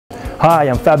Hi,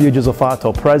 I'm Fabio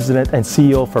Giusofato, President and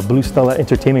CEO for Blu Stella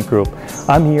Entertainment Group.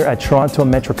 I'm here at Toronto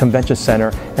Metro Convention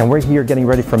Center, and we're here getting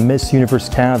ready for Miss Universe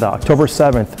Canada, October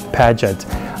 7th pageant.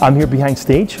 I'm here behind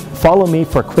stage. Follow me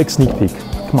for a quick sneak peek.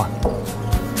 Come on.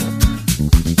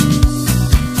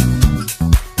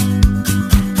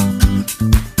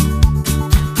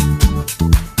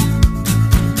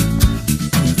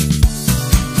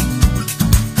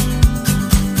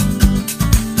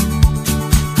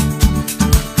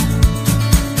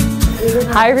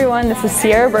 Hi everyone, this is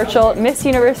Sierra Birchall, Miss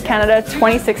Universe Canada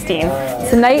 2016.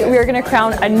 Tonight we are going to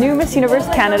crown a new Miss Universe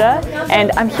Canada,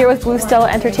 and I'm here with Blu Stella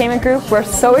Entertainment Group. We're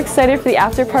so excited for the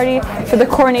after party, for the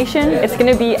coronation. It's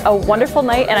going to be a wonderful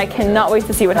night and I cannot wait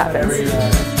to see what happens.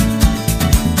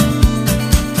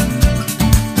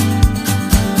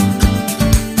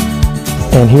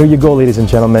 And here you go, ladies and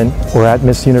gentlemen. We're at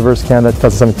Miss Universe Canada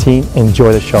 2017.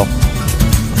 Enjoy the show.